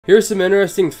Here are some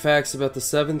interesting facts about the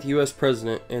 7th U.S.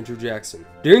 President, Andrew Jackson.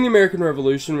 During the American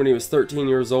Revolution, when he was 13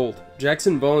 years old,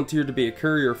 Jackson volunteered to be a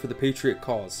courier for the Patriot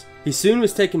cause. He soon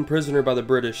was taken prisoner by the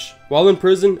British. While in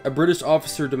prison, a British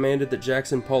officer demanded that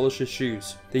Jackson polish his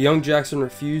shoes. The young Jackson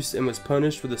refused and was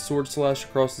punished with a sword slash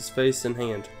across his face and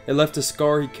hand. It left a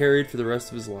scar he carried for the rest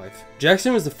of his life.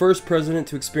 Jackson was the first president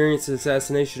to experience an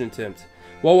assassination attempt.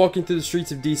 While walking through the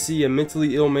streets of DC, a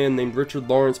mentally ill man named Richard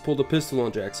Lawrence pulled a pistol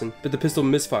on Jackson, but the pistol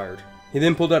misfired. He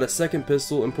then pulled out a second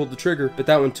pistol and pulled the trigger, but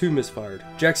that one too misfired.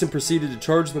 Jackson proceeded to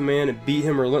charge the man and beat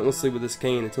him relentlessly with his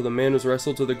cane until the man was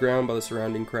wrestled to the ground by the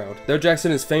surrounding crowd. Though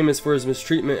Jackson is famous for his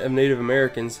mistreatment of Native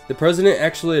Americans, the president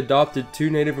actually adopted 2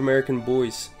 Native American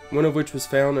boys, one of which was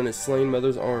found in his slain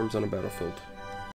mother's arms on a battlefield.